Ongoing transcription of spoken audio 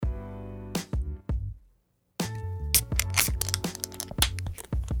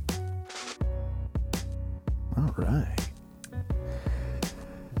right.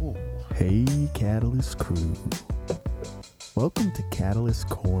 Ooh. Hey, Catalyst crew. Welcome to Catalyst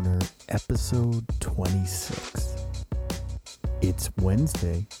Corner, episode 26. It's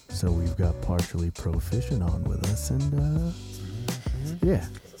Wednesday, so we've got Partially Proficient on with us, and, yeah,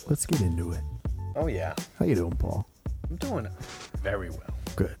 let's get into it. Oh, yeah. How you doing, Paul? I'm doing very well.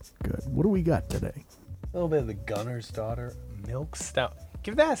 Good, good. What do we got today? A little bit of the Gunner's Daughter Milk Stout.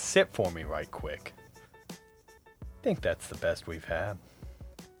 Give that a sip for me right quick. I think that's the best we've had.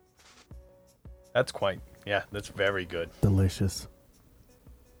 That's that's very good. Delicious.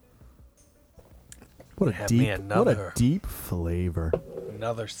 What a deep flavor.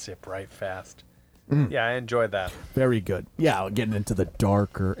 Another sip right fast. Mm. Yeah, I enjoyed that. Very good. Yeah, getting into the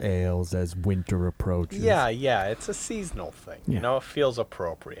darker ales as winter approaches. Yeah, it's a seasonal thing. Yeah. You know, it feels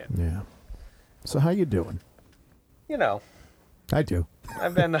appropriate. Yeah. So how you doing? You know, I do.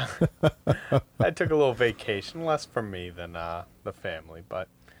 I've been, I took a little vacation, less for me than the family, but,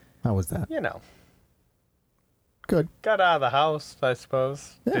 How was that? you know. Good. Got out of the house, I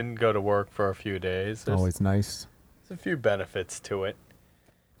suppose. Yeah. Didn't go to work for a few days. Always nice. There's a few benefits to it.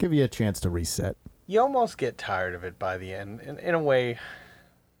 Give you a chance to reset. You almost get tired of it by the end. In a way,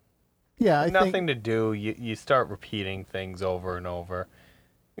 Yeah, I nothing think. to do. You start repeating things over and over.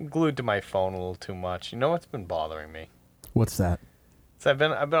 I'm glued to my phone a little too much. You know what's been bothering me? What's that? So I've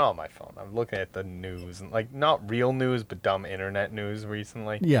been on my phone. I'm looking at the news, and like not real news, but dumb internet news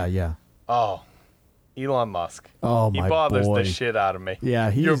recently. Yeah. Oh, Elon Musk. Oh, He my bothers boy. the shit out of me.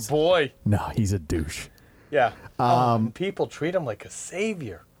 Yeah, he's. Your boy. No, he's a douche. Yeah. And people treat him like a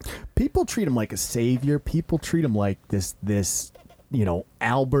savior. People treat him like a savior. People treat him like this,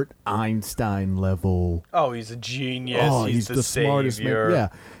 Albert Einstein level. Oh, he's a genius. Oh, he's the smartest man. Yeah.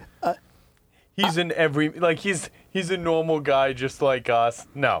 He's he's a normal guy just like us.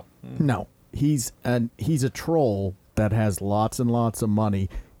 No. No, he's a troll that has lots and lots of money.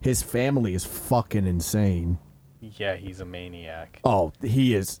 His family is fucking insane. Yeah, he's a maniac. Oh,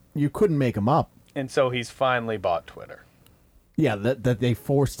 he is. You couldn't make him up. And so he's finally bought Twitter. Yeah, that they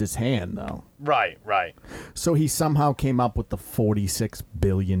forced his hand though. Right. So he somehow came up with the $46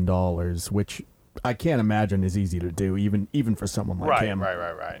 billion, which I can't imagine is easy to do, even for someone like him.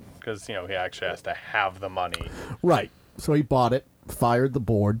 Right. Because, he actually has to have the money. Right. So he bought it, fired the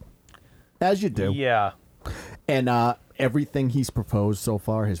board, as you do. Yeah. And everything he's proposed so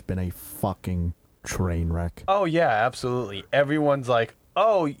far has been a fucking train wreck. Oh, yeah, absolutely. Everyone's like,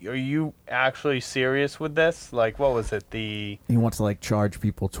 oh, are you actually serious with this? Like, what was it? He wants to, charge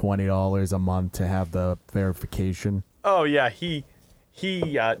people $20 a month to have the verification. Oh, yeah, he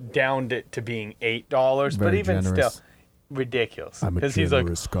downed it to being $8, but even generous. still, ridiculous. I'm a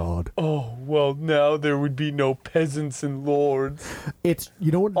generous god. Oh, well, now there would be no peasants and lords. It's,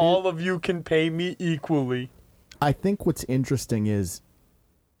 you know what? All of you can pay me equally. I think what's interesting is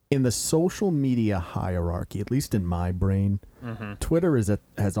in the social media hierarchy, at least in my brain, Twitter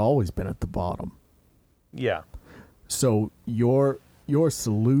has always been at the bottom. Yeah. So your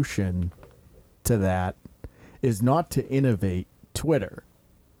solution to that is not to innovate Twitter,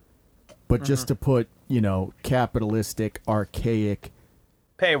 but just to put, capitalistic, archaic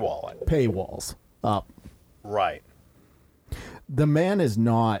paywalls up. Right. The man is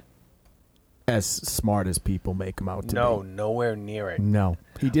not as smart as people make him out to be. No, nowhere near it. No.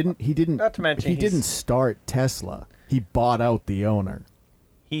 He didn't Not to mention he didn't start Tesla. He bought out the owner.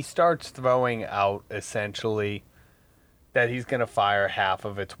 He starts throwing out essentially that he's going to fire half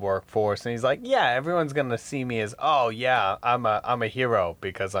of its workforce, and he's like, yeah, everyone's going to see me as, oh yeah, I'm a hero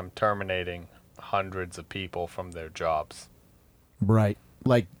because I'm terminating hundreds of people from their jobs. Right.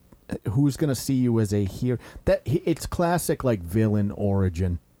 Like, who's going to see you as a hero? It's classic, villain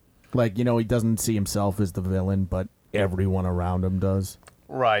origin. He doesn't see himself as the villain, but everyone around him does.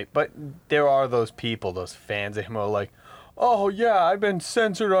 Right, but there are those people, those fans of him who are like, oh yeah, I've been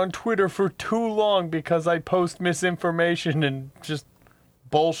censored on Twitter for too long because I post misinformation and just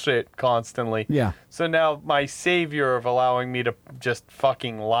bullshit constantly. Yeah. So now my savior of allowing me to just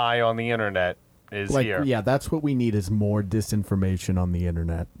fucking lie on the internet is here. Yeah, that's what we need is more disinformation on the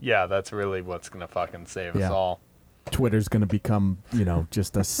internet. Yeah, that's really what's going to fucking save us all. Twitter's going to become,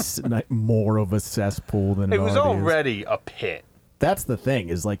 just more of a cesspool than it was already is. already a pit. That's the thing,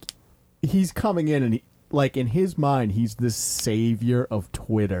 is he's coming in and in his mind, he's the savior of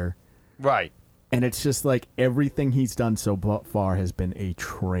Twitter. Right. And it's just everything he's done so far has been a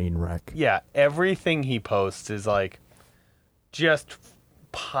train wreck. Yeah, everything he posts is just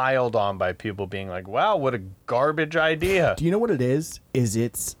piled on by people being like, wow, what a garbage idea. Do you know what it is?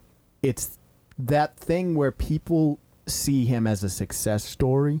 It's that thing where people see him as a success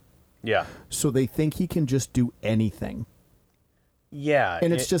story Yeah. So they think he can just do anything. Yeah.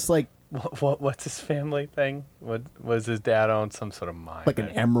 And it's just like... What's his family thing? What was his dad own some sort of mine? Like an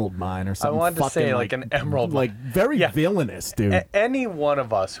emerald mine or something. I wanted to say like an emerald mine. Like very villainous, dude. Any one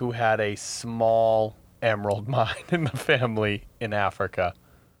of us who had a small emerald mine in the family in Africa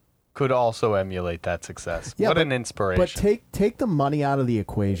could also emulate that success. Yeah, an inspiration. But take the money out of the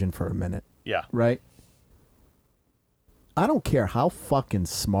equation for a minute. Yeah. Right? I don't care how fucking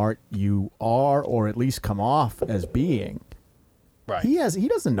smart you are or at least come off as being. Right. He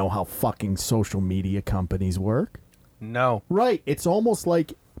doesn't know how fucking social media companies work. No. Right. It's almost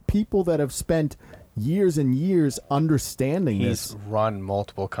like people that have spent years and years understanding this. He's run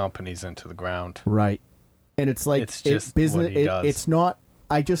multiple companies into the ground. Right. And it's like it's just business. What he does. It's not.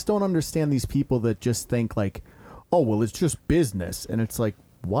 I just don't understand these people that just think like, oh well, it's just business, and it's like,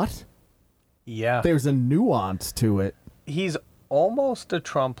 what? Yeah. There's a nuance to it. He's almost a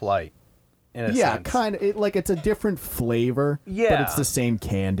Trump light. In a sense. Kind of. Like it's a different flavor. Yeah. But it's the same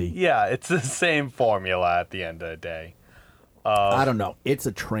candy. Yeah, it's the same formula at the end of the day. I don't know. It's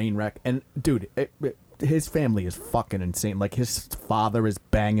a train wreck, and dude, his family is fucking insane. Like his father is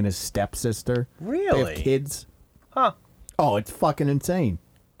banging his stepsister. Really? They have kids. Huh. Oh, it's fucking insane.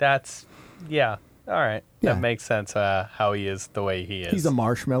 That's, yeah. All right. Yeah. That makes sense how he is the way he is. He's a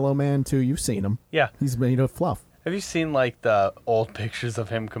marshmallow man, too. You've seen him. Yeah. He's made of fluff. Have you seen, like, the old pictures of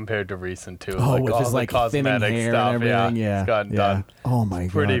him compared to recent, too? Oh, like, with all his, the like, cosmetic thinning hair stuff. and everything. Yeah. It's gotten yeah. done. Oh, my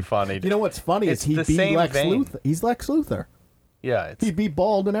God. Pretty funny. You know what's funny is he beat Lex Luthor. He's Lex Luthor. Yeah. He'd be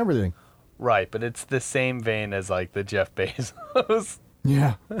bald and everything. Right, but it's the same vein as, like, the Jeff Bezos.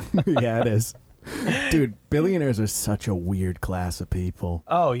 Yeah. Yeah, it is. Dude, billionaires are such a weird class of people.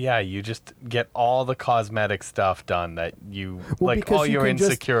 Oh, yeah. You just get all the cosmetic stuff done that like, all your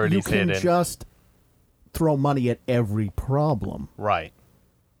insecurities hidden. You can just throw money at every problem. Right.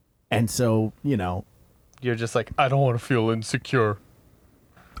 And so, you know. You're just like, I don't want to feel insecure.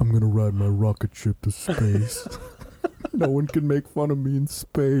 I'm going to ride my rocket ship to space. No one can make fun of me in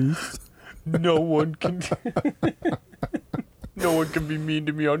space. No one can... No one can be mean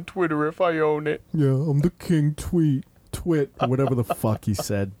to me on Twitter if I own it. Yeah, I'm the king twit, or whatever the fuck he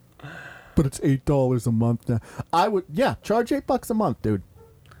said. But it's $8 a month now. Charge $8 a month, dude.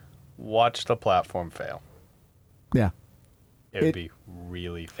 Watch the platform fail. Yeah. It would be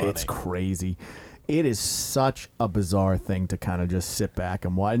really funny. It's crazy. It is such a bizarre thing to kind of just sit back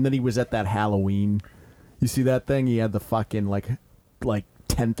and watch. And then he was at that Halloween. You see that thing? He had the fucking, like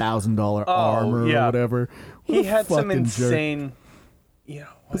 $10,000 armor or whatever. He had some insane, it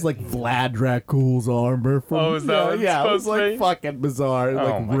was like Vlad Dracula's armor. Is that it was like fucking bizarre.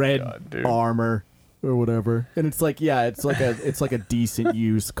 Like red armor or whatever. And it's like, it's like a decent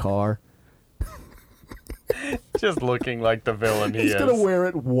used car. Just looking like the villain he is. He's going to wear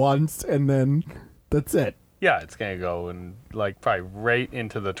it once and then that's it. Yeah, it's going to go and like probably right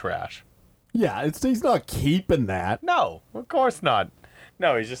into the trash. Yeah, he's not keeping that. No, of course not.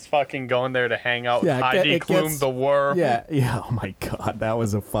 No, he's just fucking going there to hang out with Heidi Klum the worm. Yeah. Oh my God, that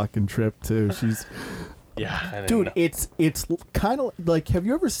was a fucking trip too. She's... Yeah. Dude, it's kind of like, have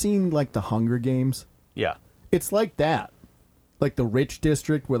you ever seen like the Hunger Games? Yeah. It's like that. Like the rich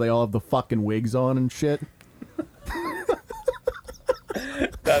district where they all have the fucking wigs on and shit.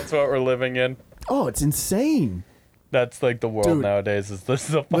 That's what we're living in. Oh, it's insane. That's like the world nowadays. Is this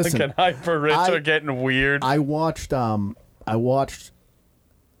the fucking hyper rich are getting weird? I watched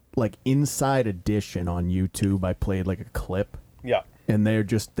like Inside Edition on YouTube. I played like a clip. Yeah. And they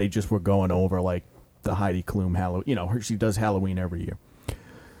just were going over like the Heidi Klum Halloween. You know, she does Halloween every year.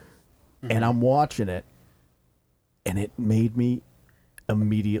 Mm-hmm. And I'm watching it, and it made me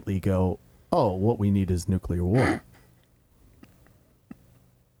immediately go, "Oh, what we need is nuclear war."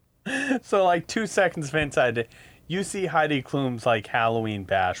 So like 2 seconds of Inside, you see Heidi Klum's like Halloween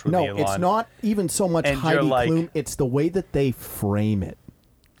bash with Elon. No, it's not even so much Heidi Klum. It's the way that they frame it.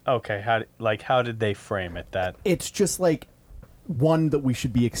 Okay, how did they frame it? That it's just like one that we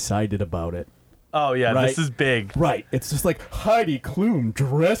should be excited about it. Oh yeah, right? This is big. Right. It's just like Heidi Klum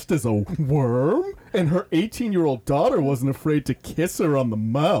dressed as a worm, and her 18-year-old daughter wasn't afraid to kiss her on the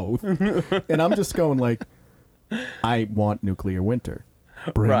mouth. And I'm just going like, I want nuclear winter.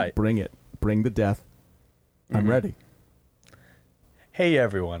 Bring it. Bring the death. I'm ready. Hey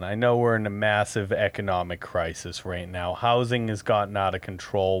everyone, I know we're in a massive economic crisis right now. Housing has gotten out of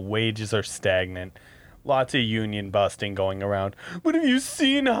control. Wages are stagnant. Lots of union busting going around. But have you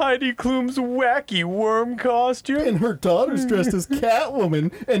seen Heidi Klum's wacky worm costume? And her daughter's dressed as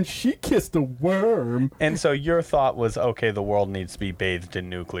Catwoman, and she kissed a worm. And so your thought was, okay, the world needs to be bathed in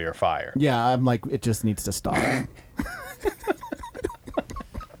nuclear fire. Yeah, I'm like, it just needs to stop.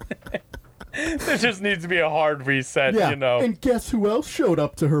 There just needs to be a hard reset, Yeah, you know. and guess who else showed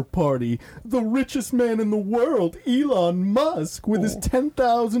up to her party? The richest man in the world, Elon Musk, with his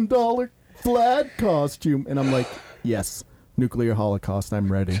 $10,000 Vlad costume. And I'm like, yes, nuclear holocaust,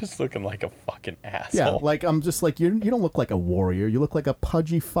 I'm ready. Just looking like a fucking asshole. Yeah, like, I'm just like, you don't look like a warrior. You look like a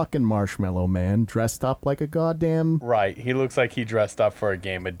pudgy fucking marshmallow man dressed up like a goddamn... Right, he looks like he dressed up for a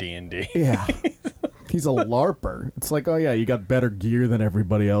game of D&D. Yeah. He's a LARPer. It's like, oh yeah, you got better gear than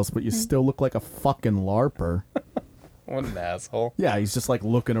everybody else, but you still look like a fucking LARPer. What an asshole. Yeah, he's just like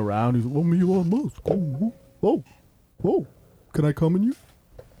looking around. He's, oh, me, Elon Musk. Oh, whoa. Can I come in you?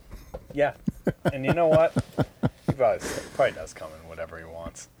 Yeah. And you know what? He probably does come in whatever he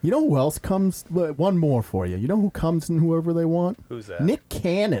wants. You know who else comes? One more for you. You know who comes in whoever they want? Who's that? Nick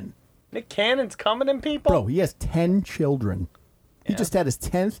Cannon. Nick Cannon's coming in, people? Bro, he has 10 children. He just had his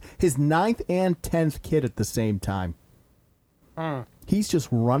 9th and 10th kid at the same time. He's just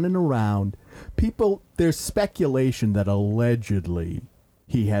running around. People, there's speculation that allegedly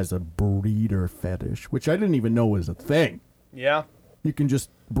he has a breeder fetish, which I didn't even know was a thing. Yeah. You can just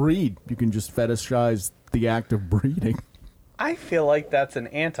breed. You can just fetishize the act of breeding. I feel like that's an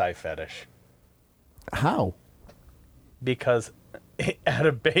anti-fetish. How? Because at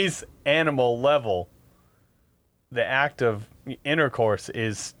a base animal level, the act of intercourse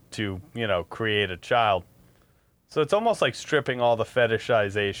is to, create a child. So it's almost like stripping all the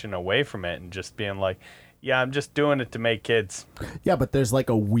fetishization away from it and just being like, yeah, I'm just doing it to make kids. Yeah, but there's like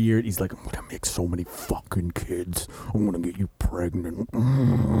a weird, he's like, I'm going to make so many fucking kids. I'm going to get you pregnant.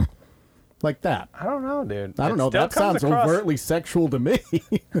 Like that. I don't know, dude. I don't know. That sounds overtly sexual to me.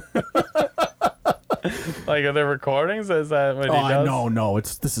 Like, are there recordings? Is that what he does? No.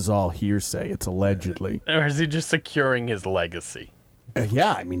 This is all hearsay. It's allegedly. Or is he just securing his legacy?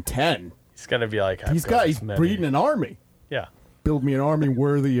 Yeah, I mean, 10. He's going to be like, He's breeding an army. Yeah. Build me an army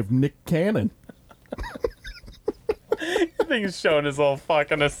worthy of Nick Cannon. I think he's showing his little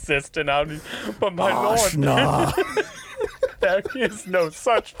fucking assistant out. But my lord, nah. there is no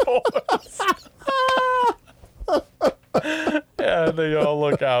such force. Yeah, they all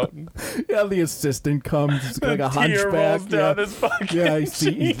look out. Yeah, the assistant comes. It's like a hunchback. Rolls down his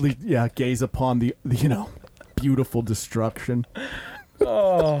fucking gaze upon the beautiful destruction.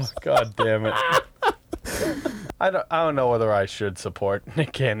 Oh, god damn it. I don't know whether I should support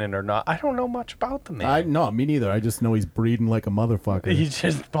Nick Cannon or not. I don't know much about the man. No, me neither. I just know he's breeding like a motherfucker. He's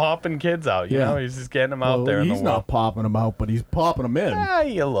just popping kids out, you know? He's just getting them out there in the world. He's not popping them out, but he's popping them in.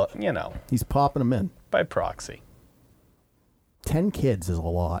 He's popping them in. By proxy. 10 kids is a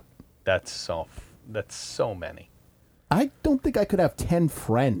lot. That's so many. I don't think I could have 10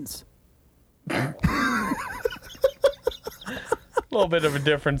 friends. A little bit of a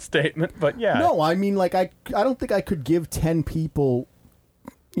different statement, but yeah. No, I mean, like, I don't think I could give 10 people,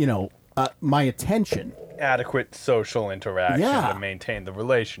 my attention. Adequate social interaction to maintain the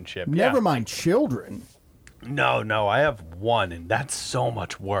relationship. Never mind children. No, I have one, and that's so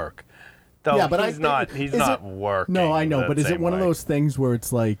much work. Though yeah, but he's not working. No, I know, but is it one of those things where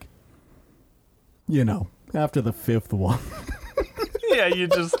it's like, after the 5th one? Yeah, you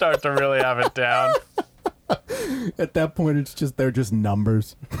just start to really have it down. At that point, they're just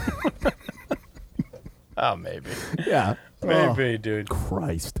numbers. Oh, maybe. Yeah. Maybe, dude.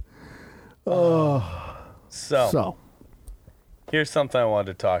 Christ. So, here's something I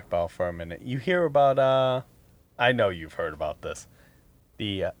wanted to talk about for a minute. You hear about, I know you've heard about this,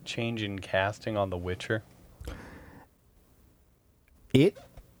 the change in casting on The Witcher.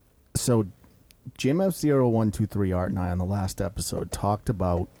 So, Jim F0123 Art and I on the last episode talked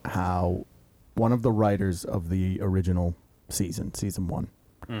about how one of the writers of the original season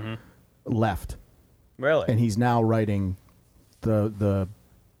 1, left. Really? And he's now writing the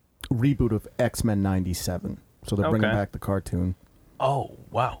reboot of X-Men 97. So they're bringing back the cartoon. Oh,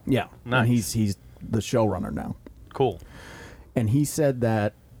 wow. Yeah. Nice. And he's the showrunner now. Cool. And he said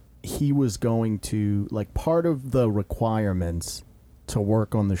that he was going to, like, part of the requirements to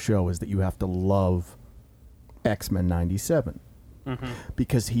work on the show is that you have to love X-Men 97.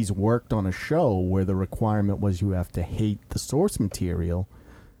 Because he's worked on a show where the requirement was you have to hate the source material,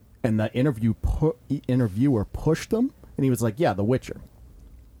 and the interviewer pushed him, and he was like, yeah, The Witcher.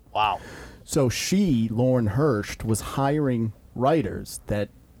 Wow. So Lauren Hurst, was hiring writers that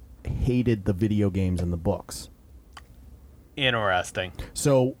hated the video games and the books. Interesting.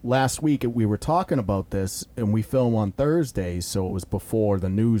 So last week we were talking about this, and we film on Thursdays, so it was before the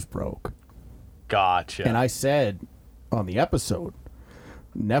news broke. Gotcha. And I said on the episode,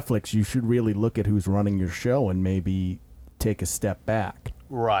 Netflix, you should really look at who's running your show and maybe take a step back.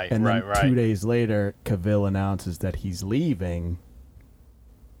 Right, and then right. 2 days later, Cavill announces that he's leaving.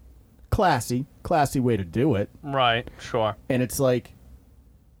 classy way to do it. Right, sure. And it's like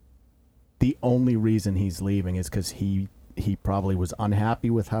the only reason he's leaving is because he probably was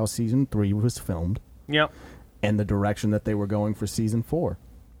unhappy with how season 3 was filmed. Yep. And the direction that they were going for season 4.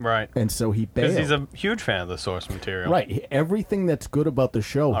 Right. And so he bailed. Because he's a huge fan of the source material. Right. Everything that's good about the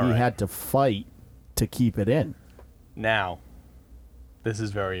show, he had to fight to keep it in. Now, this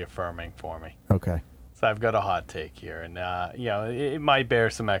is very affirming for me. Okay. So I've got a hot take here, and it might bear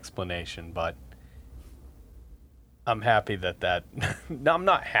some explanation, but I'm happy that. No, I'm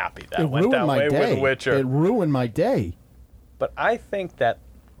not happy that went that way with Witcher. It ruined my day. But I think that,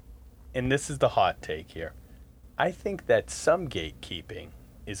 and this is the hot take here, I think that some gatekeeping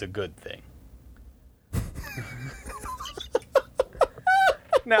is a good thing.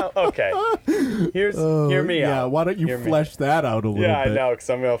 Now, okay. Hear me out. Yeah, why don't you flesh that out a little bit? Yeah, I know, because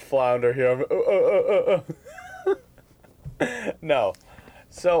I'm going to flounder here. No.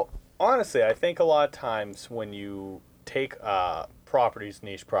 So, honestly, I think a lot of times when you take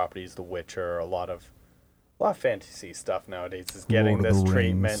niche properties, The Witcher, a lot of fantasy stuff nowadays is getting this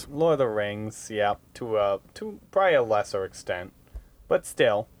treatment. Lord of the Rings, yeah, to probably a lesser extent, but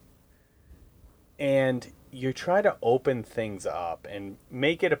still. And you try to open things up and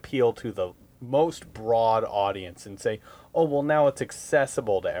make it appeal to the most broad audience and say, oh, well, now it's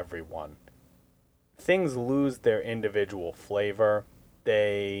accessible to everyone. Things lose their individual flavor.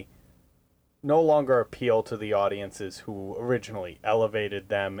 They no longer appeal to the audiences who originally elevated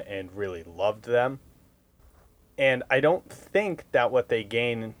them and really loved them. And I don't think that what they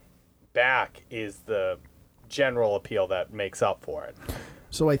gain back is the general appeal that makes up for it.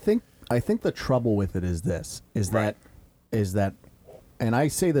 So I think the trouble with it is this, is that, and I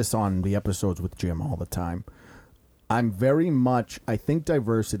say this on the episodes with Jim all the time, I think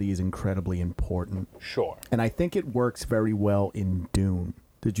diversity is incredibly important. Sure. And I think it works very well in Dune.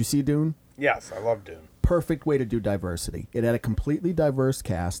 Did you see Dune? Yes, I love Dune. Perfect way to do diversity. It had a completely diverse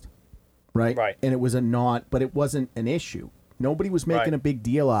cast, right? Right. And it wasn't an issue. Nobody was making a big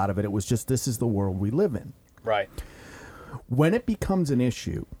deal out of it. It was just, this is the world we live in. Right. When it becomes an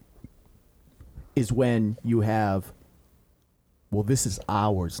issue is when you have, well, this is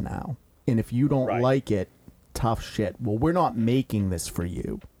ours now. And if you don't like it, tough shit. Well, we're not making this for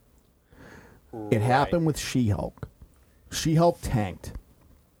you. It happened with She-Hulk. She-Hulk tanked.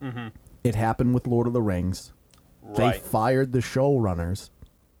 Mm-hmm. It happened with Lord of the Rings. They fired the showrunners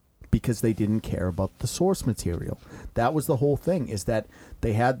because they didn't care about the source material. That was the whole thing, is that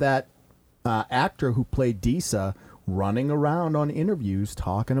they had that actor who played Disa running around on interviews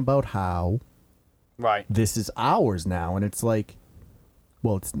talking about how this is ours now. And it's like,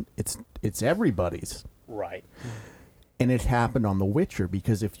 well, it's everybody's. Right. And it happened on The Witcher,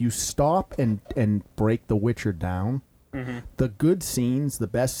 because if you stop and break The Witcher down, the good scenes, the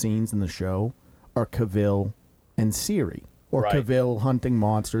best scenes in the show are Cavill and Ciri, or Cavill hunting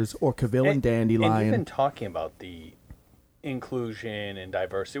monsters, or Cavill and Dandelion. And even talking about the inclusion and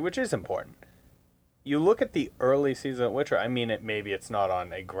diversity, which is important. You look at the early season of Witcher, I mean, maybe it's not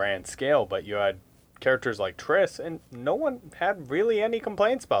on a grand scale, but you had characters like Triss, and no one had really any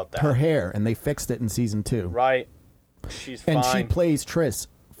complaints about that. Her hair, and they fixed it in season 2. Right. She's fine. And she plays Triss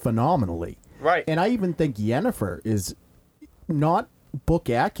phenomenally. Right. And I even think Yennefer is not book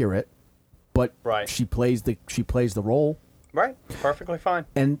accurate, but she plays the role. Right. Perfectly fine.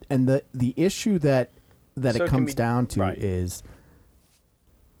 And the issue that it comes down to is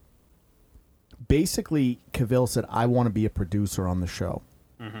basically Cavill said, I want to be a producer on the show.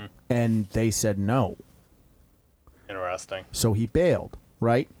 Mm-hmm. And they said no. Interesting. So he bailed,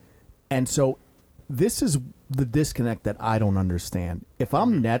 right? And so this is the disconnect that I don't understand. If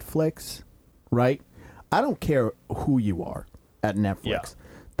I'm Netflix, right, I don't care who you are at Netflix. Yeah.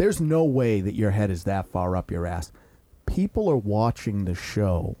 There's no way that your head is that far up your ass. People are watching the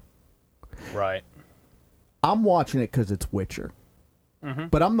show. Right. I'm watching it because it's Witcher. Mm-hmm.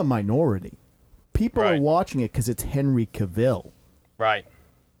 But I'm the minority. People are watching it because it's Henry Cavill. Right.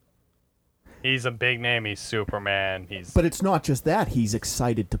 He's a big name. He's Superman. But it's not just that. He's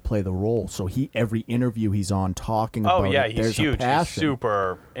excited to play the role. So every interview he's on talking about it, he's huge. He's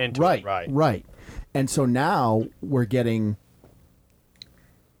super into it. Right. And so now we're getting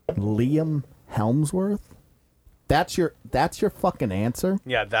Liam Hemsworth. That's your fucking answer?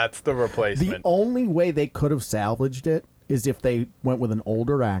 Yeah, that's the replacement. The only way they could have salvaged it is if they went with an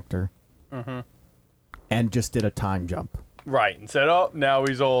older actor and just did a time jump. Right, and said, "Oh, now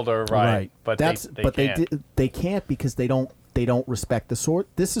he's older." Right, but they can't because they don't respect the source.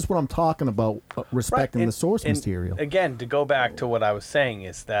 This is what I'm talking about, respecting the source material. Again, to go back to what I was saying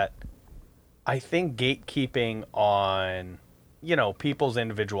is that I think gatekeeping on people's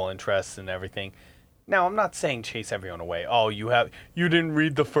individual interests and everything. Now, I'm not saying chase everyone away. Oh, you didn't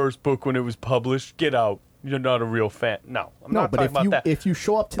read the first book when it was published. Get out. You're not a real fan. No, I'm not talking about that. If you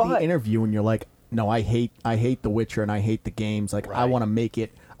show up to the interview and you're like, no, I hate The Witcher and I hate the games. Like, I want to make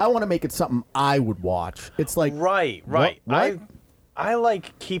it something I would watch. It's like, right. What? I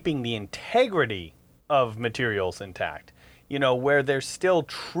like keeping the integrity of materials intact. Where they're still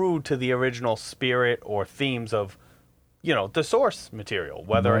true to the original spirit or themes of, the source material,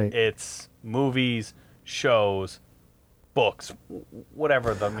 whether it's movies, shows, books,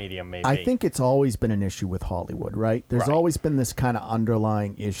 whatever the medium may be. I think it's always been an issue with Hollywood, right? There's always been this kind of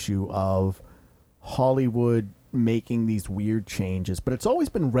underlying issue of Hollywood making these weird changes, but it's always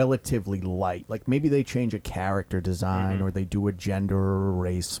been relatively light. Like maybe they change a character design or they do a gender or a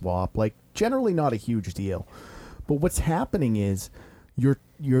race swap. Like generally not a huge deal. But what's happening is you're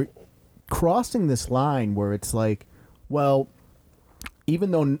crossing this line where it's like, well,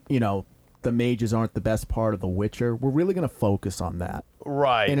 even though, the mages aren't the best part of The Witcher, we're really going to focus on that.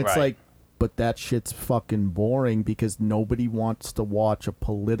 Right. And it's like, but that shit's fucking boring because nobody wants to watch a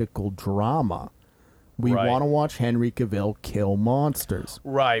political drama. We want to watch Henry Cavill kill monsters.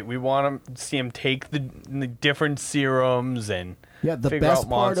 Right. We want to see him take the different serums and the best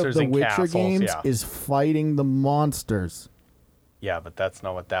part of the Witcher games is fighting the monsters. Yeah, but that's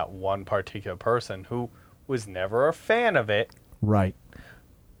not what that one particular person who was never a fan of it wants.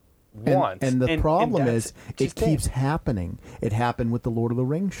 And the problem is it keeps happening. It happened with the Lord of the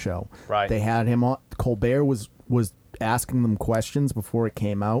Rings show. Right. They had him on. Colbert was asking them questions before it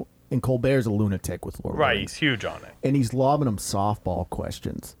came out. And Colbert's a lunatic with Lord of the Rings. Right, he's huge on it. And he's lobbing them softball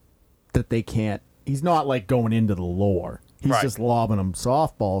questions that they can't. He's not like going into the lore. He's just lobbing them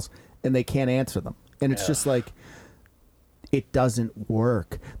softballs, and they can't answer them. And it's just like, it doesn't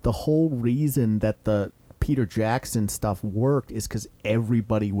work. The whole reason that the Peter Jackson stuff worked is because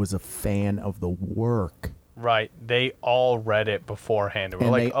everybody was a fan of the work. Right. They all read it beforehand. And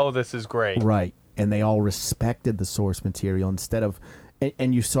were like, oh, this is great. Right. And they all respected the source material instead of...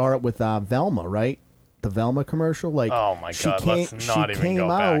 And you saw it with Velma, right? The Velma commercial. Like, oh my God, let's not even go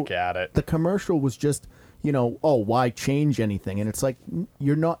back at it. The commercial was just, why change anything? And it's like,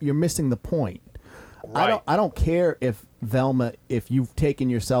 you're missing the point. Right. I don't care if Velma, if you've taken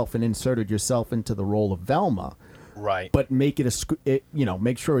yourself and inserted yourself into the role of Velma. Right. But make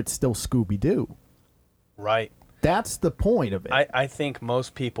make sure it's still Scooby-Doo. Right. That's the point of it. I think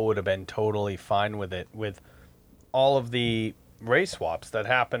most people would have been totally fine with it, with all of the race swaps that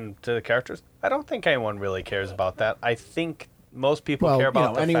happen to the characters. I don't think anyone really cares about that. I think most people care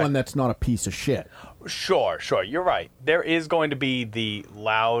about anyone that's not a piece of shit. Sure. You're right. There is going to be the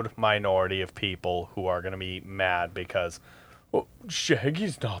loud minority of people who are going to be mad because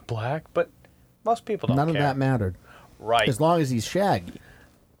Shaggy's not black, but most people don't care. None of that mattered. Right. As long as he's Shaggy.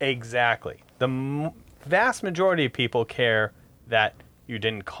 Exactly. The vast majority of people care that you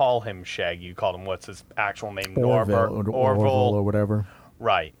didn't call him Shaggy. You called him, what's his actual name? Orville or whatever.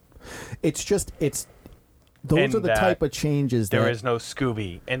 Right. Those are the type of changes there is no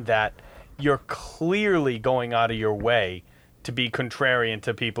Scooby, and that you're clearly going out of your way to be contrarian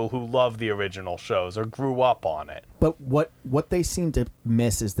to people who love the original shows or grew up on it. But what they seem to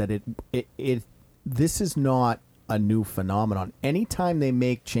miss is that this is not a new phenomenon. Anytime they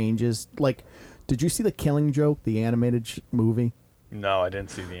make changes, like, did you see The Killing Joke, the animated movie? No, I didn't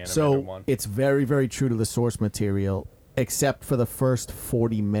see the animated one. So it's very, very true to the source material, except for the first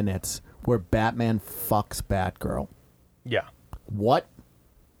 40 minutes where Batman fucks Batgirl. Yeah. What?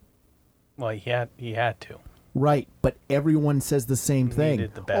 Well, he had to. Right, but everyone says the same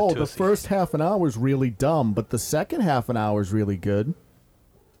thing. The first half an hour is really dumb, but the second half an hour is really good.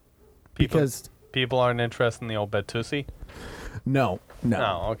 People aren't interested in the old Batusi? No.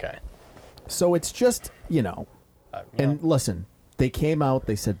 Oh, okay. So it's just, and listen, they came out,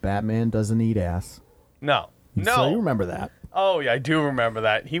 they said Batman doesn't eat ass. No. So you remember that. Oh, yeah, I do remember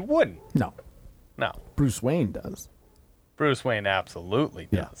that. He wouldn't. No. Bruce Wayne does. Bruce Wayne absolutely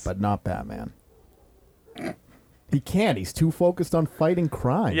does. Yeah, but not Batman. He can't. He's too focused on fighting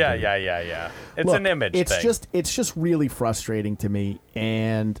crime. Yeah. It's an image thing. It's just really frustrating to me,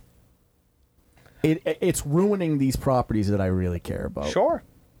 and it's ruining these properties that I really care about. Sure.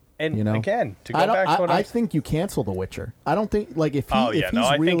 And again, to go back to what I think you cancel The Witcher. I don't think if he's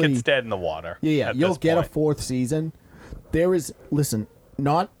I really, think it's dead in the water. Yeah, you'll get a fourth season. There is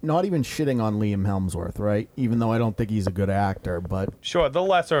not even shitting on Liam Hemsworth, right? Even though I don't think he's a good actor, but sure, the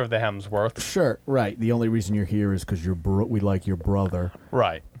lesser of the Hemsworth. Sure, right. The only reason you're here is because we like your brother,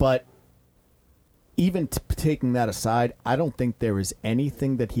 right? But even taking that aside, I don't think there is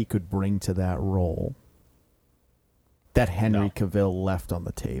anything that he could bring to that role. that Henry No. Cavill left on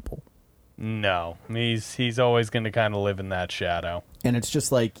the table. No, he's always going to kind of live in that shadow. And it's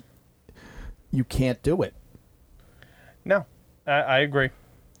just like, you can't do it. No, I agree.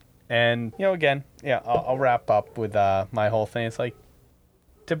 And, again, I'll wrap up with my whole thing. It's like,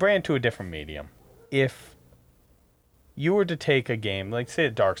 to brand to a different medium. If you were to take a game, like, say,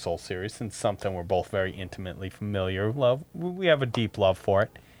 a Dark Souls series, since something we're both very intimately familiar with, we have a deep love for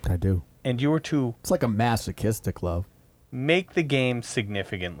it. I do. And you were to It's like a masochistic love. make the game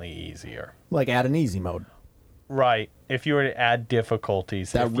significantly easier. Like add an easy mode. Right. If you were to add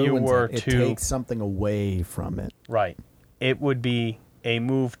difficulties, That if you ruins were it. It to takes something away from it. right, it would be a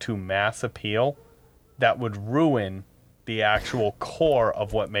move to mass appeal that would ruin the actual core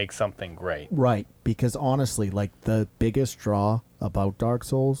of what makes something great. Right. Because honestly, like the biggest draw about Dark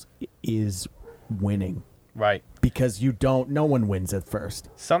Souls is winning. Right. Because no one wins at first.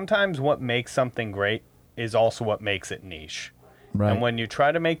 Sometimes what makes something great is also what makes it niche. Right. And when you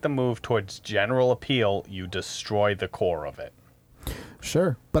try to make the move towards general appeal, you destroy the core of it.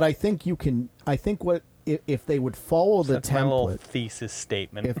 Sure. But I think if they would follow the That's my little template, thesis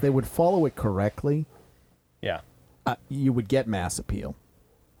statement. if they would follow it correctly, Yeah. you would get mass appeal.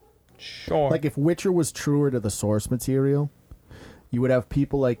 Sure. Like if Witcher was truer to the source material, you would have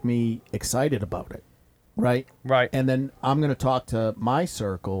people like me excited about it. Right? Right. And then I'm going to talk to my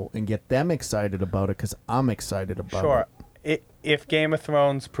circle and get them excited about it because I'm excited about Sure. it. If Game of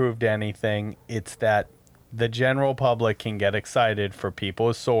Thrones proved anything, it's that the general public can get excited for people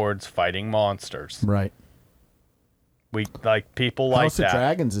with swords fighting monsters. Right. We like people like House that. of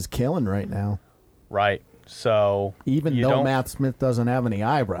Dragons is killing right now. Right. So Even though Matt Smith doesn't have any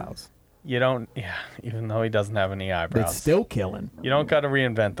eyebrows. even though he doesn't have any eyebrows. It's still killing. You don't got to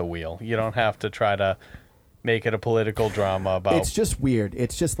reinvent the wheel. You don't have to try to make it a political drama about. It's just weird.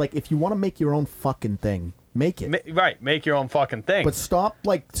 It's just like if you want to make your own fucking thing, make it. Make your own fucking thing. But stop.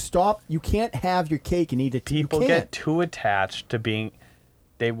 You can't have your cake and eat it. People you can't. get too attached to being.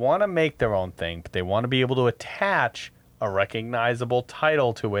 They want to make their own thing, but they want to be able to attach a recognizable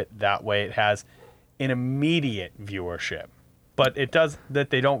title to it. That way, it has an immediate viewership. But it does that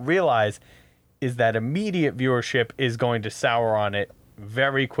they don't realize is that immediate viewership is going to sour on it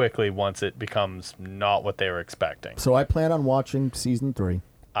very quickly once it becomes not what they were expecting. So I plan on watching season 3.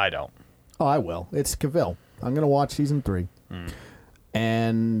 I don't. Oh, I will. It's Cavill. I'm gonna watch season 3,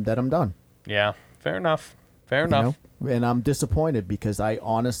 and then I'm done. Yeah, fair enough. Fair enough. And I'm disappointed because I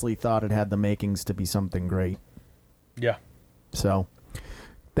honestly thought it had the makings to be something great. Yeah. So,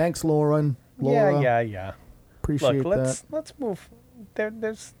 thanks, Lauren. Laura. Yeah. Appreciate Look, that. let's move.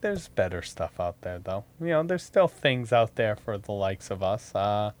 There's better stuff out there though. There's still things out there for the likes of us.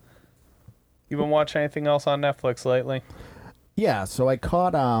 You been watching anything else on Netflix lately? Yeah. So I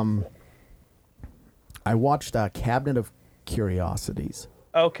caught. I watched Cabinet of Curiosities.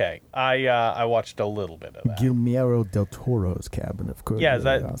 Okay, I watched a little bit of that. Guillermo del Toro's Cabinet of Yeah, is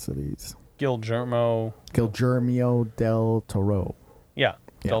that- Curiosities. Guillermo del Toro. Yeah,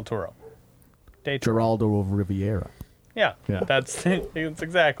 Yeah. Del Toro. Day Toro. Geraldo of Riviera. Yeah, Yeah. that's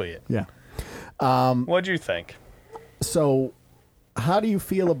exactly it. Yeah. What'd you think? So, how do you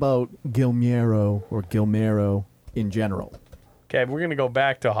feel about Guillermo in general? Okay, we're gonna go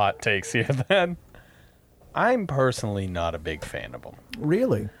back to hot takes here then. I'm personally not a big fan of him.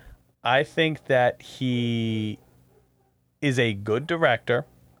 Really? I think that he is a good director.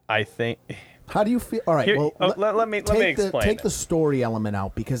 I think How do you feel? All right. Here- well, let me explain Take it. the story element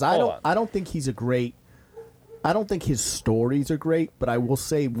out because Hold on. I don't think he's a great. I don't think his stories are great, but I will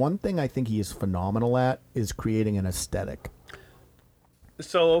say one thing I think he is phenomenal at is creating an aesthetic.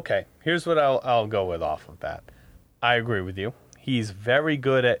 So okay, here's what I'll go with off of that. I agree with you. He's very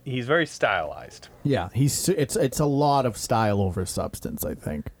good at. He's very stylized. Yeah, it's a lot of style over substance, I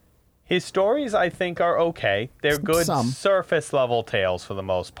think. His stories, I think, are okay. They're good Some. surface level tales for the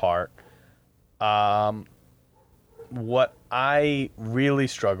most part. What I really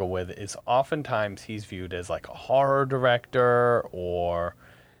struggle with is oftentimes he's viewed as like a horror director or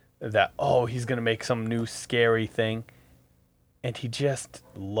that, he's going to make some new scary thing. And he just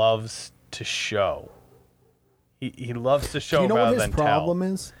loves to show. He loves to show You know rather what his than problem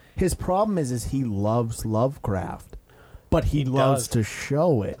tell. is? His problem is he loves Lovecraft, but he loves does. to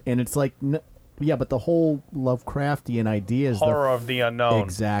show it, and it's like, yeah, but the whole Lovecraftian idea is Horror of the unknown.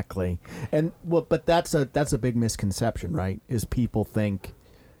 Exactly, and but that's a big misconception, right? Is people think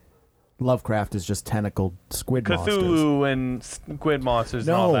Lovecraft is just tentacled squid monsters. Cthulhu and squid monsters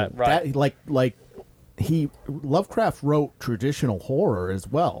and all that, right? Lovecraft wrote traditional horror as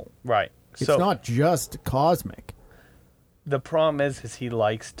well. Right. It's So not just cosmic. the problem is he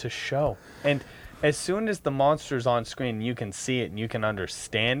likes to show. And as soon as the monster's on screen, you can see it and you can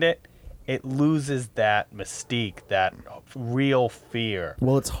understand it. It loses that mystique, that real fear.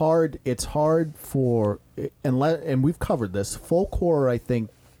 Well, it's hard. It's hard for and we've covered this. Folk horror, I think,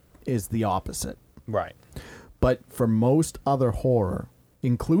 is the opposite. Right. But for most other horror,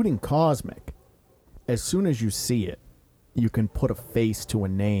 including cosmic, as soon as you see it, you can put a face to a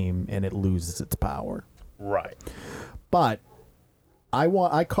name and it loses its power. Right. But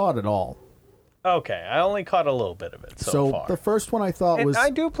I caught it all. Okay, I only caught a little bit of it so far. The first one I thought and was...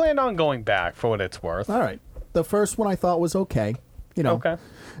 I do plan on going back for what it's worth. All right. The first one I thought was okay. You know. Okay.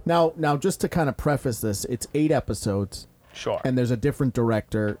 Now, just to kind of preface this, it's 8 episodes. Sure. And there's a different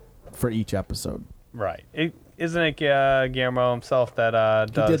director for each episode. Right. Isn't it Guillermo himself that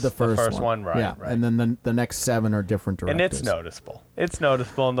does he did the first one? Right, yeah. right. And then the next 7 are different directors. And it's noticeable. It's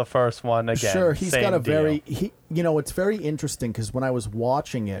noticeable in the first one. Again, sure, he's same got a deal. very... it's very interesting because when I was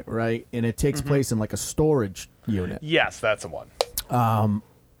watching it, right, and it takes place in like a storage unit. Yes, that's the one.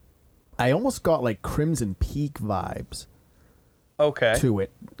 I almost got like Crimson Peak vibes. Okay. To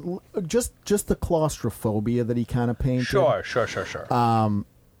it. Just the claustrophobia that he kind of painted. Sure.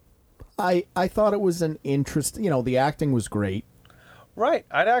 I thought it was an interest. The acting was great. Right.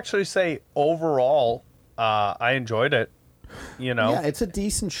 I'd actually say overall, I enjoyed it. Yeah, it's a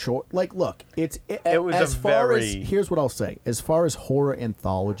decent short. Like, look, it was as a far very... as here's what I'll say. As far as horror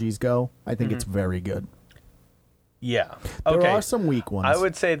anthologies go, I think it's very good. Yeah. There Okay. are some weak ones. I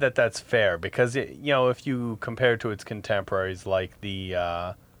would say that that's fair because if you compare it to its contemporaries, like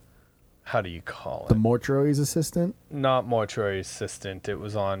the how do you call it? The Mortuary's Assistant? Not Mortuary Assistant. It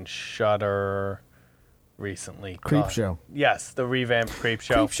was on Shudder recently. Creepshow. Yes, the revamped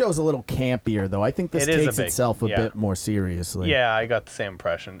Creepshow. Creepshow's a little campier, though. I think this takes itself a bit more seriously. Yeah, I got the same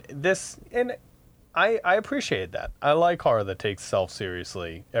impression. I appreciate that. I like horror that takes itself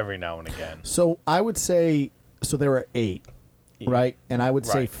seriously every now and again. So I would say, there are 8, right? And I would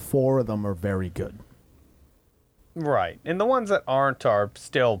say Right. 4 of them are very good. Right. And the ones that aren't are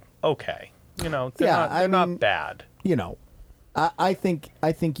still okay. They're not bad. I think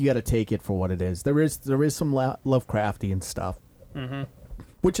you got to take it for what it is. There is some Lovecraftian stuff,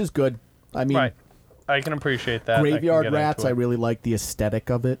 which is good. I mean, Right. I can appreciate that. Graveyard Rats. I really like the aesthetic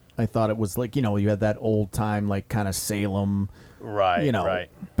of it. I thought it was like you had that old time like kind of Salem, Right.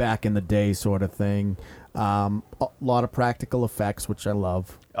 back in the day sort of thing. A lot of practical effects, which I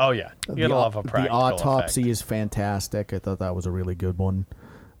love. Oh yeah, you gotta love a practical The Autopsy effect. is fantastic. I thought that was a really good one.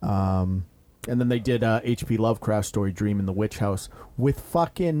 And then they did H.P. Lovecraft's story, Dream in the Witch House, with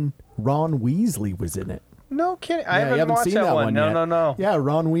fucking Ron Weasley was in it. No kidding. I Yeah, you haven't watched seen that one. yet. No. Yeah,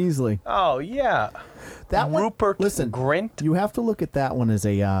 Ron Weasley. Oh yeah. That one. Rupert Listen, Grint. you have to look at that one as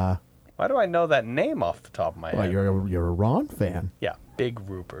a. Why do I know that name off the top of my Well, head? you're a Ron fan. Yeah, Big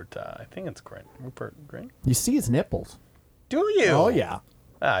Rupert. I think it's Grint. Rupert Grint. You see his nipples. Do you? Oh yeah.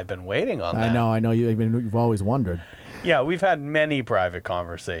 I've been waiting on that. I know. You've always wondered. Yeah, we've had many private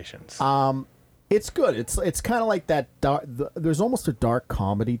conversations. It's good. It's kind of like that. There's almost a dark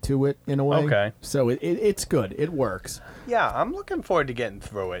comedy to it in a way. Okay. So it's good. It works. Yeah, I'm looking forward to getting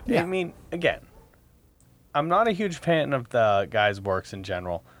through it. Yeah. I mean, again, I'm not a huge fan of the guy's works in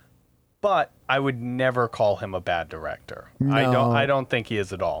general, but I would never call him a bad director. No. I don't think he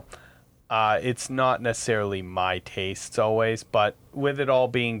is at all. It's not necessarily my tastes always, but with it all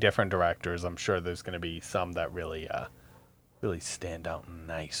being different directors, I'm sure there's going to be some that really stand out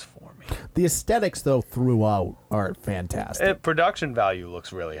nice for me. The aesthetics, though, throughout are fantastic. Production value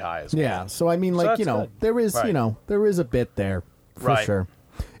looks really high as well. Yeah. So I mean, like that's good. there is Right. there is a bit there for Right. sure.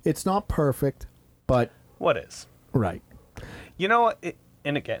 It's not perfect, but What is? right. You know what?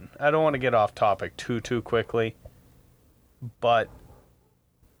 And again, I don't want to get off topic too quickly, but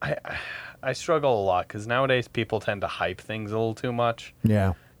I struggle a lot because nowadays people tend to hype things a little too much.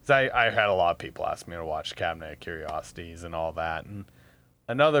 Yeah. 'Cause I had a lot of people ask me to watch Cabinet of Curiosities and all that. And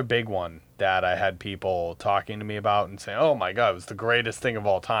another big one that I had people talking to me about and saying, oh my God, it was the greatest thing of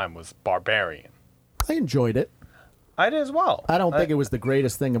all time was Barbarian. I enjoyed it. I did as well. I don't think it was the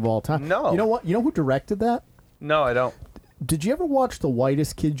greatest thing of all time. No. You know what? You know who directed that? No, I don't. Did you ever watch The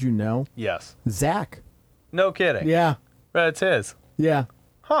Whitest Kid You Know? Yes. Zach. No kidding. Yeah. But it's his. Yeah.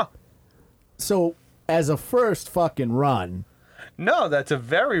 Huh. So, as a first fucking run, No, that's a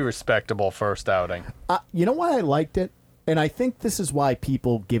very respectable first outing. you know why I liked it? And I think this is why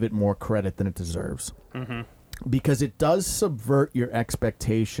people give it more credit than it deserves. Mm-hmm. Because it does subvert your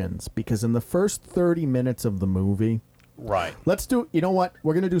expectations. Because in the first 30 minutes of the movie, Right. let's do, you know what?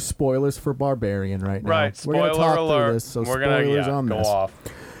 We're going to do spoilers for Barbarian right now. Right. We're gonna Spoiler talk alert. through this, so We're spoilers gonna on go this. off.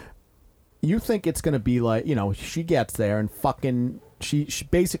 You think it's going to be like, she gets there and fucking She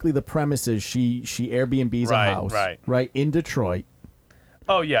basically, the premise is she Airbnbs a house right in Detroit.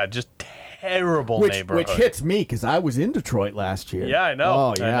 Oh yeah, just terrible neighborhood. Which hits me because I was in Detroit last year. Yeah, I know.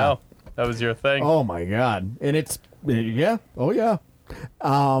 Oh yeah, I know. That was your thing. Oh my god, and it's Oh yeah.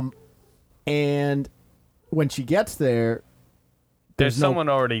 And when she gets there, there's someone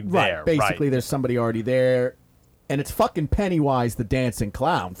already there. Right, basically, there's somebody already there, and it's fucking Pennywise the dancing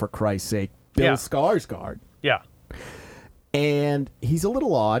clown, for Christ's sake, Bill Skarsgård. Yeah. And he's a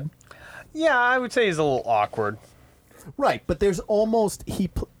little odd. Yeah, I would say he's a little awkward. Right, but there's almost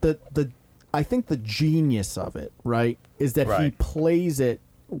I think the genius of it, right, is that he plays it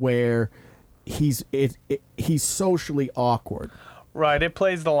where he's socially awkward. Right, it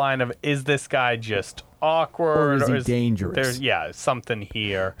plays the line of, is this guy just awkward or is he dangerous? There's something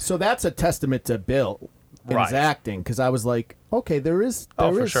here. So that's a testament to Bill in his acting, because I was like, okay, there is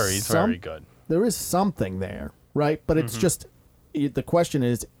for sure, he's very good. There is something there, right? But it's just, the question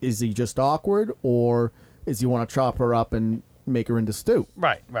is he just awkward, or is he want to chop her up and make her into stew?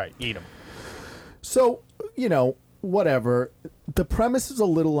 Right, eat him. So, whatever. The premise is a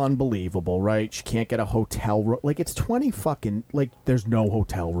little unbelievable, right? She can't get a hotel room. Like, it's 20 fucking, like, there's no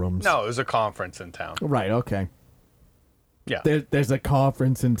hotel rooms. No, it was a conference in town. Right, okay. Yeah. There's a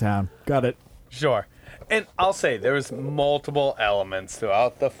conference in town. Got it. Sure. And I'll say, there's multiple elements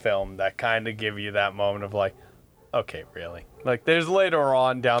throughout the film that kind of give you that moment of like, okay, really? Like, there's later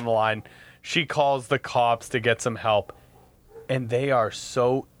on down the line, she calls the cops to get some help, and they are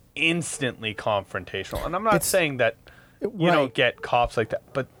so instantly confrontational. And I'm not saying that you don't get cops like that,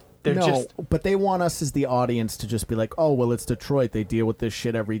 but but they want us as the audience to just be like, oh, well, it's Detroit. They deal with this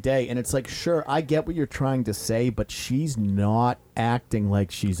shit every day. And it's like, sure, I get what you're trying to say, but she's not acting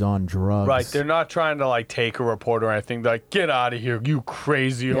like she's on drugs. Right. They're not trying to, like, take a report or anything. They're like, get out of here, you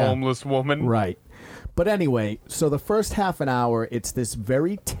crazy homeless woman. Right. But anyway, so the first half an hour, it's this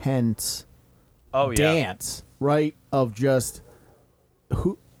very tense dance, right, of just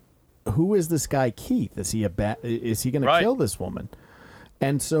who is this guy Keith? Is he is he going to kill this woman?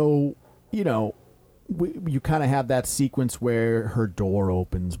 And so, you kind of have that sequence where her door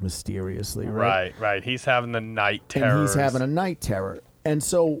opens mysteriously, right? Right. He's having the night terror. And he's having a night terror. And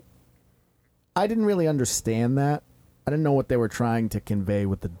so I didn't really understand that. I didn't know what they were trying to convey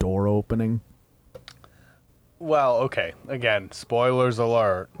with the door opening. Well, okay. Again, spoilers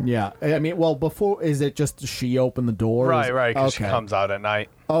alert. Yeah. I mean, well, before, is it just she opened the door? Right, because she comes out at night.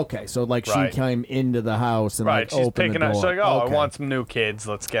 Okay, so like she came into the house and like she's opened the picking door. up. She's like, I want some new kids.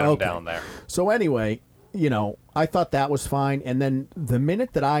 Let's get them down there. So anyway, I thought that was fine. And then the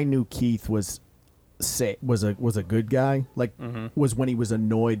minute that I knew Keith was a good guy, like was when he was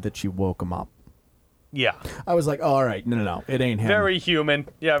annoyed that she woke him up. Yeah. I was like, oh, all right, no, it ain't him. Very human.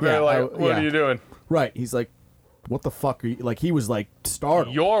 Yeah, what are you doing? Right. He's like, what the fuck are you? Like, he was like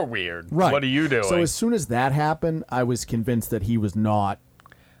startled. You're weird. Right. What are you doing? So as soon as that happened, I was convinced that he was not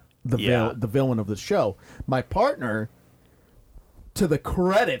the villain of the show. My partner, to the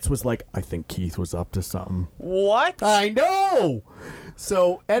credits, was like, I think Keith was up to something. What? I know.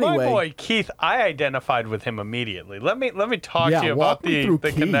 So anyway, my boy Keith, I identified with him immediately. Let me talk to you about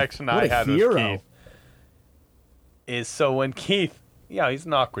the connection I had with Keith. Is so when Keith, he's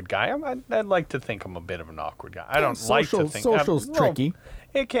an awkward guy. I'd like to think I'm a bit of an awkward guy. I don't like to think social's tricky.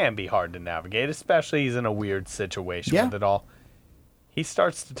 It can be hard to navigate, especially he's in a weird situation with it all. He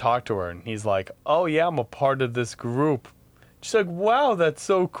starts to talk to her, and he's like, "Oh yeah, I'm a part of this group." She's like, "Wow, that's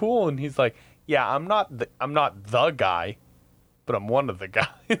so cool." And he's like, "Yeah, I'm not the guy, but I'm one of the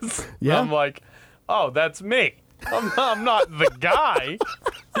guys." Yeah. I'm like, "Oh, that's me. I'm not the guy,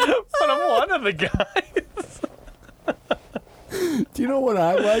 but I'm one of the guys." Do you know what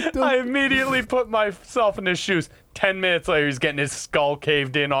I liked him? I immediately put myself in his shoes. 10 minutes later, he's getting his skull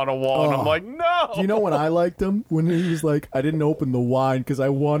caved in on a wall, and I'm like, no! Do you know when I liked him? When he was like, I didn't open the wine because I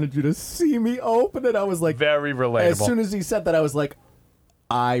wanted you to see me open it. I was like... Very relatable. As soon as he said that, I was like,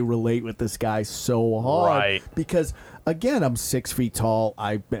 I relate with this guy so hard. Right. Because, again, I'm 6 feet tall.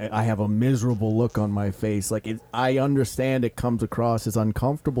 I have a miserable look on my face. Like, I understand it comes across as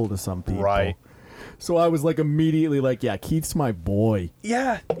uncomfortable to some people. Right. So I was like immediately like, yeah, Keith's my boy.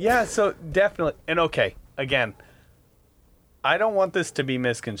 Yeah, so definitely. And okay, again, I don't want this to be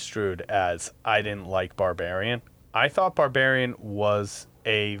misconstrued as I didn't like Barbarian. I thought Barbarian was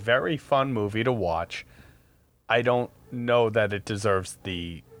a very fun movie to watch. I don't know that it deserves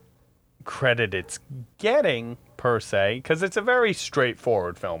the credit it's getting, per se, because it's a very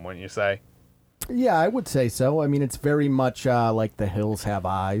straightforward film, wouldn't you say? Yeah, I would say so. I mean, it's very much like The Hills Have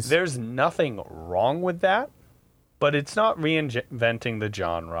Eyes. There's nothing wrong with that, but it's not reinventing the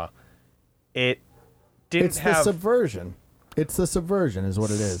genre. It's the subversion. It's the subversion is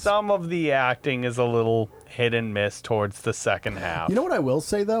what it is. Some of the acting is a little hit and miss towards the second half. You know what I will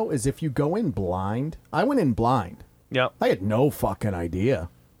say, though, is if you go in blind, I went in blind. Yep. I had no fucking idea.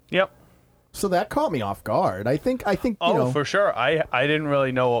 Yep. So that caught me off guard. I think. For sure. I didn't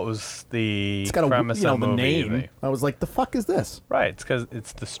really know what was the it's got premise of of the the movie. name. Either. I was like, the fuck is this? Right. It's because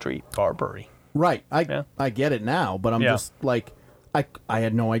it's the street Barbary. Right. I get it now, but I'm just like, I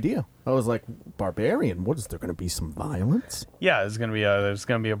had no idea. I was like, barbarian. What is there going to be some violence? Yeah, there's gonna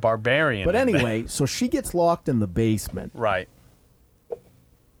be a barbarian. But anyway, so she gets locked in the basement. Right.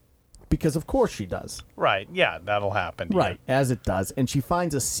 Because of course she does. Right. Yeah, that'll happen. Right, as it does. And she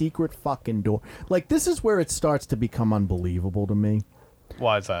finds a secret fucking door. Like, this is where it starts to become unbelievable to me.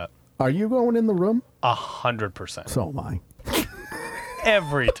 Why is that? Are you going in the room? 100%. So am I.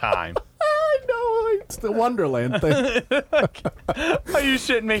 Every time. I know. It's the Wonderland thing. Are you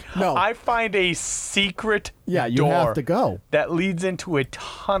shitting me? No. I find a secret Yeah, you door have to go. that leads into a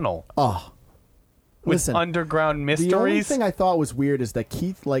tunnel Oh. with Listen, underground mysteries. the only thing I thought was weird is that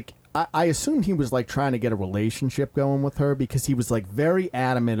Keith, like, I assumed he was, like, trying to get a relationship going with her because he was, like, very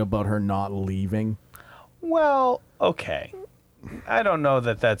adamant about her not leaving. Well, okay. I don't know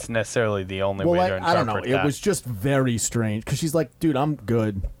that that's necessarily the only way to interpret I don't know. that. It was just very strange because she's like, dude, I'm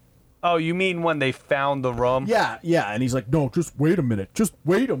good. Oh, you mean when they found the room? Yeah. And he's like, no, just wait a minute. Just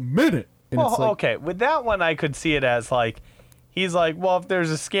wait a minute. And Well, it's like, okay. With that one, I could see it as like, he's like, well, if there's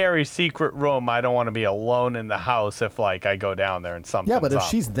a scary secret room, I don't want to be alone in the house if, like, I go down there and something's yeah, but if up.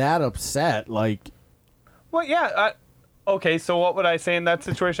 she's that upset, like, Well, yeah. Okay, so what would I say in that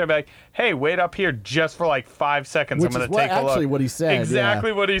situation? I'd be like, hey, wait up here just for like 5 seconds. which I'm is going to take a look. actually what he said.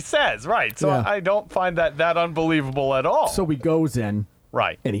 Exactly what he says, right. So Yeah. I don't find that unbelievable at all. So he goes in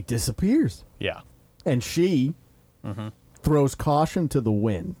right. and he disappears. Yeah. And she throws caution to the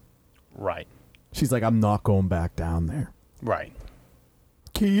wind. Right. She's like, I'm not going back down there. Right.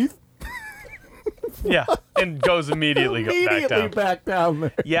 Keith? Yeah. And goes immediately back down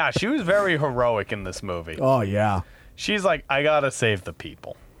there. Yeah, she was very heroic in this movie. Oh, yeah. She's like, I got to save the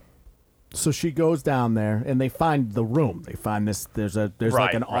people. So she goes down there and they find the room. They find this. There's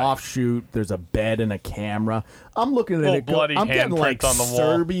like an offshoot. There's a bed and a camera. I'm looking at it. I'm getting like on the wall.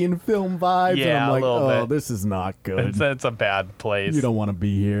 Serbian film vibes. Yeah, and I'm like, a little oh, bit. this is not good. It's a bad place. You don't want to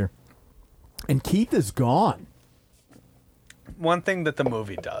be here. And Keith is gone. One thing that the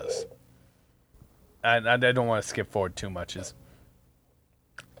movie does, and I don't want to skip forward too much, is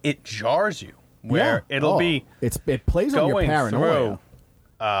it jars you where it'll be it plays on your going paranoia.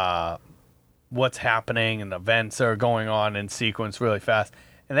 through what's happening and events are going on in sequence really fast,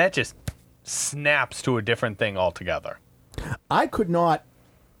 and that just snaps to a different thing altogether. I could not.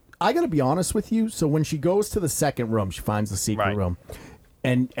 I got to be honest with you. So when she goes to the second room, she finds the secret room,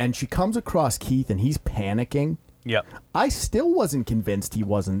 and she comes across Keith, and he's panicking. Yep. I still wasn't convinced he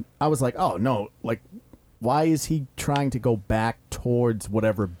wasn't. I was like, oh no, like, why is he trying to go back towards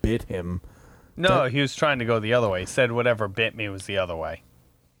whatever bit him? No, he was trying to go the other way. He said whatever bit me was the other way.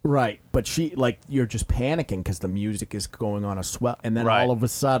 Right, but she, like, you're just panicking because the music is going on a swell, and then all of a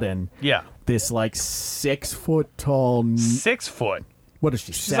sudden, this like 6 foot tall, 6 foot. What is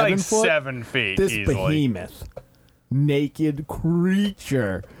she? She's 7 like foot? 7 feet. This easily. behemoth, naked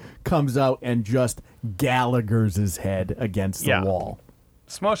creature comes out and just Gallagher's his head against the wall.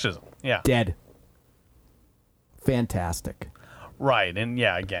 Smushes him. Yeah. Dead. Fantastic. Right, and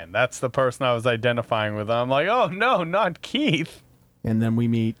again, that's the person I was identifying with. I'm like, oh no, not Keith. And then we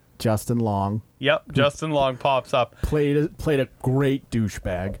meet Justin Long. Yep, Justin Long pops up. Played a great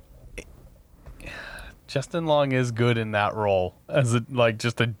douchebag. Justin Long is good in that role as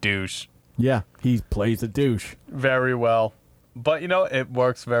just a douche. Yeah, he plays a douche very well. But it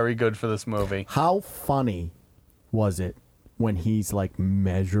works very good for this movie. How funny was it when he's like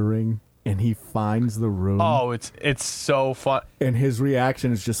measuring and he finds the room? Oh, it's so fun. And his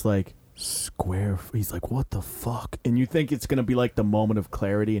reaction is just like square. He's like, what the fuck? And you think it's gonna be like the moment of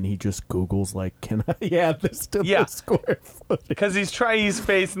clarity, and he just Googles like, can I add this to the square footage? Because he's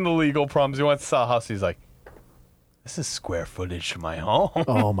facing the legal problems. He wants to sell a house. He's like, this is square footage for my home.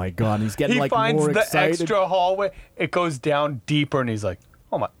 Oh my god! And he's getting he like finds more the excited. extra hallway. It goes down deeper, and he's like,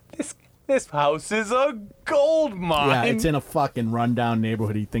 oh my, this house is a gold mine. Yeah, it's in a fucking rundown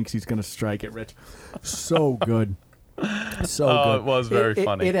neighborhood. He thinks he's gonna strike it rich. So good. So good. It was very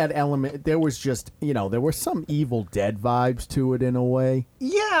funny. It had element. There was just, there were some Evil Dead vibes to it in a way.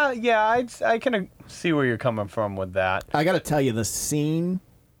 Yeah. I can see where you're coming from with that. I got to tell you, the scene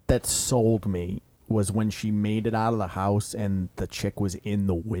that sold me was when she made it out of the house and the chick was in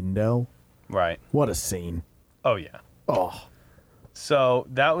the window. Right. What a scene. Oh yeah. Oh. So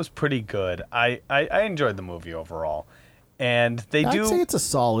that was pretty good. I enjoyed the movie overall. And they I'd do. say it's a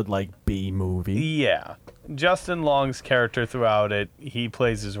solid like B movie. Yeah. Justin Long's character throughout it, he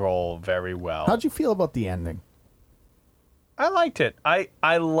plays his role very well. How'd you feel about the ending? I liked it.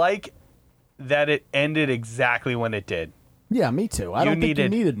 I like that it ended exactly when it did. Yeah, me too. I don't think you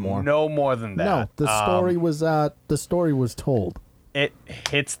needed more. No more than that. No, the story was told. It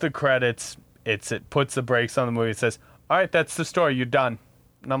hits the credits. It puts the brakes on the movie. It says, "All right, that's the story. You're done."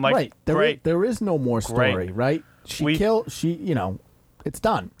 And I'm like, right. Great. There is no more story, right? It's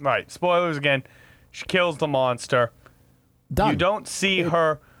done. Right. Spoilers again. She kills the monster. Done. You don't see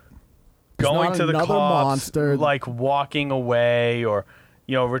her going to the cops, monster. like walking away or,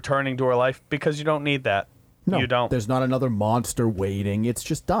 returning to her life, because you don't need that. No, you don't. There's not another monster waiting. It's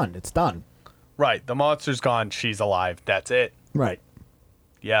just done. It's done. Right. The monster's gone. She's alive. That's it. Right.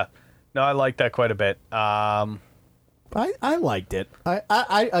 Yeah. No, I like that quite a bit. I liked it.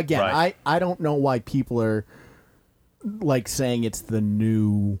 I don't know why people are like saying it's the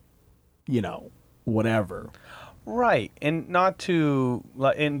new, whatever. Right. And to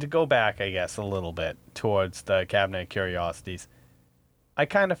go back, I guess, a little bit towards the Cabinet of Curiosities. I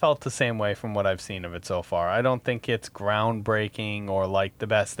kind of felt the same way from what I've seen of it so far. I don't think it's groundbreaking or like the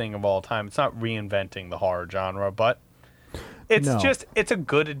best thing of all time. It's not reinventing the horror genre, but it's a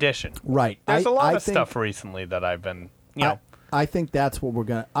good addition. Right. There's a lot of stuff recently that I've been, I think that's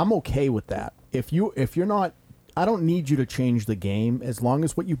what I'm okay with that. If you're not, I don't need you to change the game as long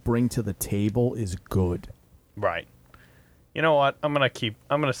as what you bring to the table is good. Right. You know what? I'm going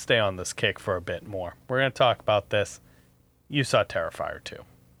to stay on this kick for a bit more. We're going to talk about this. You saw Terrifier 2.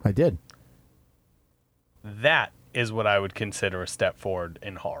 I did. That is what I would consider a step forward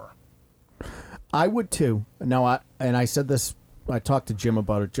in horror. I would too. No, I said this, I talked to Jim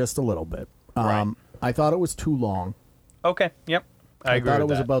about it just a little bit. Right. I thought it was too long. Okay. Yep. I agree thought with it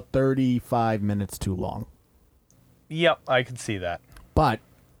was that. about 35 minutes too long. Yep, I can see that. But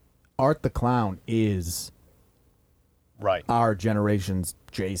Art the Clown is right. Our generation's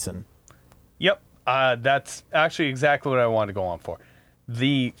Jason. Yep. That's actually exactly what I wanted to go on for.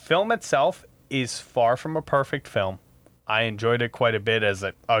 The film itself is far from a perfect film. I enjoyed it quite a bit as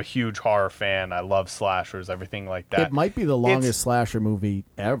a huge horror fan. I love slashers, everything like that. It might be the longest slasher movie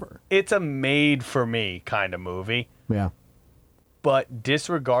ever. It's a made-for-me kind of movie. Yeah. But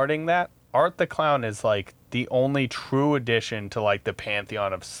disregarding that, Art the Clown is like the only true addition to like the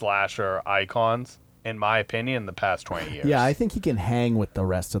pantheon of slasher icons, in my opinion, in the past 20 years. Yeah, I think he can hang with the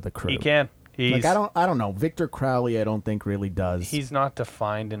rest of the crew. He can. I don't know. Victor Crowley, I don't think really does. He's not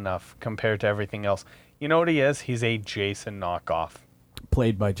defined enough compared to everything else. You know what he is? He's a Jason knockoff.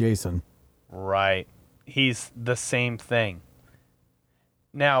 Played by Jason. Right. He's the same thing.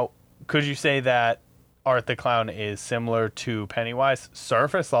 Now, could you say that Art the Clown is similar to Pennywise?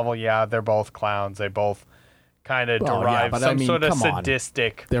 Surface level, yeah, they're both clowns. They both kind of derive sort of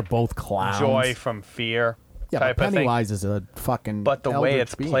sadistic They're both clowns. Joy from fear. Yeah, type but Pennywise of is a fucking But the way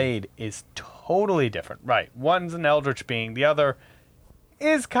it's being. played is totally different. Right. One's an eldritch being. The other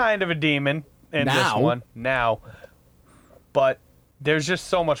is kind of a demon in this one. Now. But there's just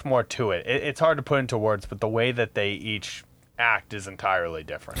so much more to it. It's hard to put into words, but the way that they each act is entirely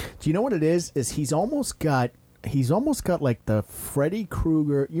different. Do you know what it is? Is he's almost got like the Freddy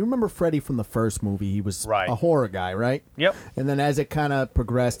Krueger. You remember Freddy from the first movie? He was a horror guy, right? Yep. And then as it kind of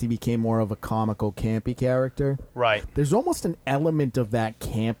progressed, he became more of a comical, campy character. Right. There's almost an element of that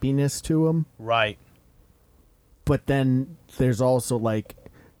campiness to him. Right. But then there's also like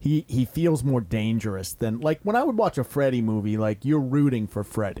he feels more dangerous than like when I would watch a Freddy movie. Like you're rooting for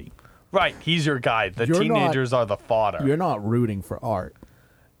Freddy. Right. He's your guy. The teenagers are the fodder. You're not rooting for Art.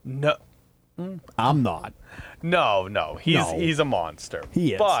 No. I'm not. No. He's a monster.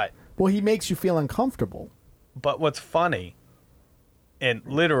 He is. But he makes you feel uncomfortable. But what's funny, and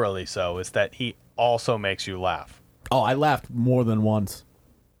literally so, is that he also makes you laugh. Oh, I laughed more than once.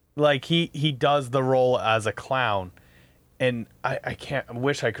 Like he does the role as a clown, and I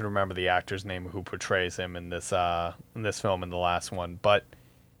wish I could remember the actor's name who portrays him in this film in the last one, but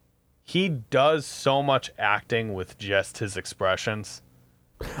he does so much acting with just his expressions.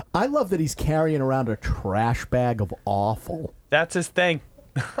 I love that he's carrying around a trash bag of awful. That's his thing.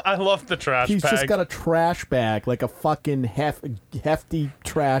 I love the trash bag. He's just got a trash bag, like a fucking hefty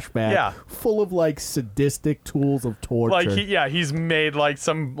trash bag, full of like sadistic tools of torture. Like he's made like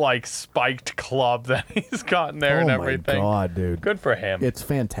some like spiked club that he's got in there and everything. Oh my god, dude! Good for him. It's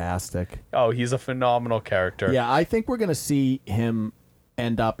fantastic. Oh, he's a phenomenal character. Yeah, I think we're gonna see him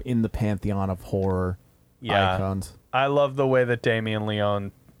end up in the pantheon of horror icons. I love the way that Damien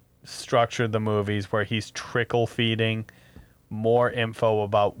Leone structured the movies, where he's trickle feeding more info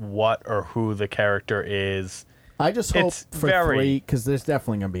about what or who the character is. I just hope It's for very- 3, because there's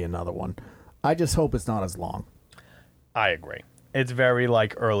definitely going to be another one. I just hope it's not as long. I agree. It's very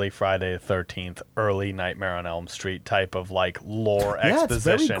like early Friday the 13th, early Nightmare on Elm Street type of like lore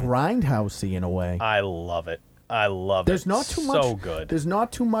exposition. It's very grindhousey in a way. I love it. I love There's it. not too much. So good. There's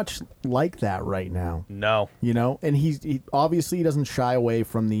not too much like that right now. No. You know, and he obviously he doesn't shy away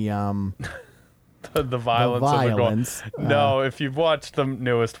from the the violence. violence. Of the no, if you've watched the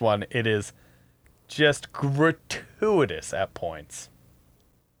newest one, it is just gratuitous at points.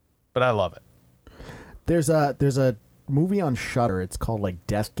 But I love it. There's a movie on Shudder. It's called like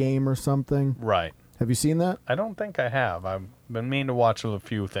Death Game or something. Right. Have you seen that? I don't think I have. I've been meaning to watch a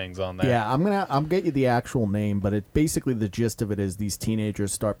few things on there. Yeah, I'll get you the actual name, but it basically the gist of it is these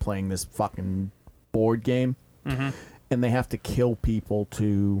teenagers start playing this fucking board game, and they have to kill people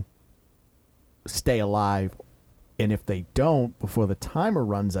to stay alive, and if they don't, before the timer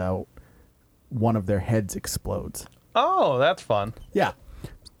runs out, one of their heads explodes. Oh, that's fun. Yeah,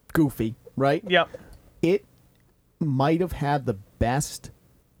 goofy, right? Yep. It might have had the best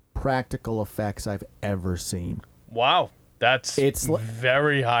practical effects I've ever seen. Wow. It's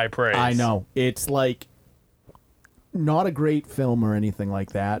very high praise. I know. It's like not a great film or anything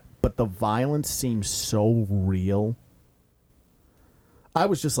like that, but the violence seems so real. I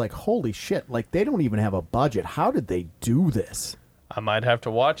was just like, holy shit, like they don't even have a budget. How did they do this? I might have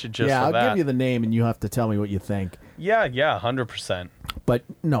to watch it just yeah, for I'll that. give you the name and you have to tell me what you think. Yeah, 100%. But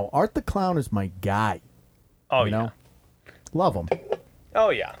no, Art the Clown is my guy. Oh, you yeah. know? Love him. Oh,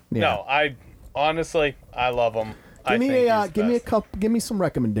 yeah. No, I honestly, I love him. Give me some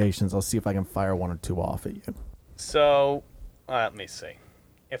recommendations. I'll see if I can fire one or two off at you. So, let me see.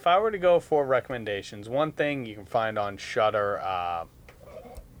 If I were to go for recommendations, one thing you can find on Shudder.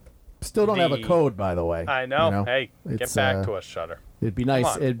 Still don't have a code, by the way. I know. You know? Hey, get It's, back to us, Shudder. It'd be nice.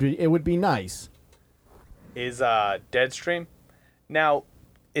 on. It would be nice. Is Deadstream. Now,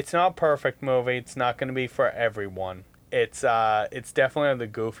 it's not a perfect movie. It's not going to be for everyone. It's definitely on the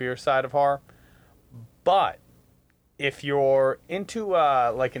goofier side of horror. But if you're into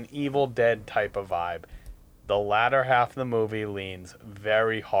like an Evil Dead type of vibe, the latter half of the movie leans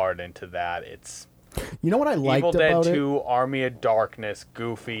very hard into that. It's You know what I liked Evil Dead about 2, Army of Darkness,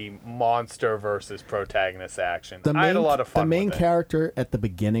 goofy monster versus protagonist action. it? I had a lot of fun The main with it. character at the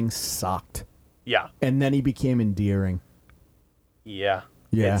beginning sucked, Yeah. and then he became endearing. Yeah.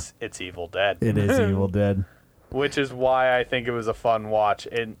 Yeah. It's Evil Dead. It is Evil Dead. Which is why I think it was a fun watch.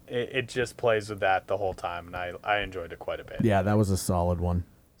 It just plays with that the whole time, and I enjoyed it quite a bit. Yeah, that was a solid one.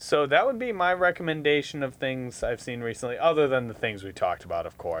 So that would be my recommendation of things I've seen recently, other than the things we talked about,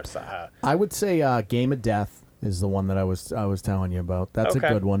 of course. I would say Game of Death is the one that I was telling you about. That's Okay.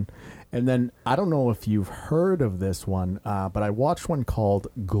 a good one. And then I don't know if you've heard of this one, but I watched one called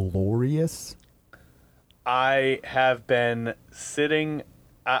Glorious. I have been sitting...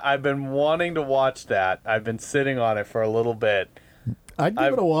 I've been wanting to watch that. I've been sitting on it for a little bit. I'd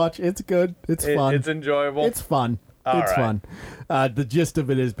give it a watch. It's good. It's fun. It's enjoyable. It's fun. It's fun. The gist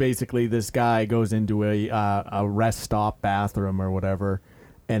of it is basically this guy goes into a rest stop bathroom or whatever,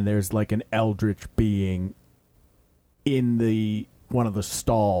 and there's like an eldritch being in one of the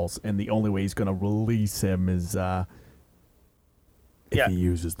stalls, and the only way he's going to release him is if he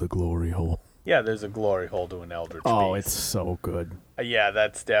uses the glory hole. Yeah, there's a glory hole to an eldritch Oh, beast. it's so good. Yeah,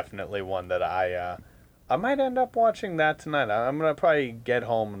 that's definitely one that I might end up watching that tonight. I'm gonna probably get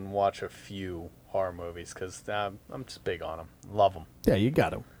home and watch a few horror movies because I'm just big on them. Love them. Yeah, you got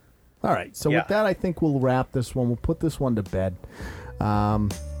to. All right, so with that, I think we'll wrap this one. We'll put this one to bed. Paul,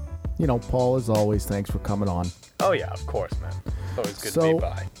 as always, thanks for coming on. Oh yeah, of course, man. It's always good to be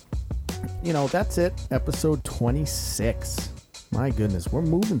by. That's it. Episode 26. My goodness, we're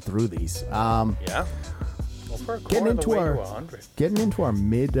moving through these. Yeah. Well, for a Getting quarter of into the way our to 100. Getting into our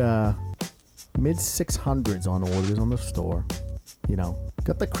mid 600s on orders on the store.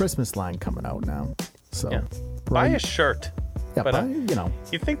 Got the Christmas line coming out now. So buy a shirt. Yeah, but,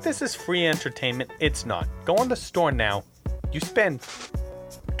 you think this is free entertainment? It's not. Go on the store now. You spend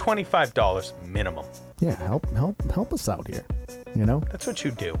 $25 minimum. Yeah, help us out here. That's what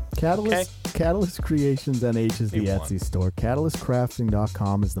you do. Catalyst Creations NH is the Etsy store.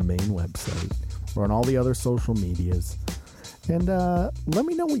 CatalystCrafting.com is the main website. We're on all the other social medias. And let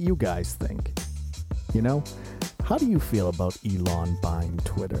me know what you guys think. How do you feel about Elon buying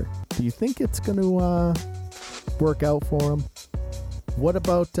Twitter? Do you think it's going to work out for him? What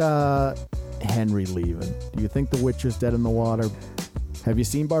about Henry leaving? Do you think The Witcher's dead in the water? Have you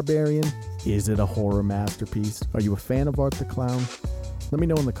seen Barbarian? Is it a horror masterpiece? Are you a fan of Art the Clown? Let me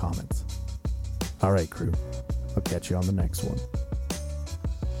know in the comments. All right, crew. I'll catch you on the next one.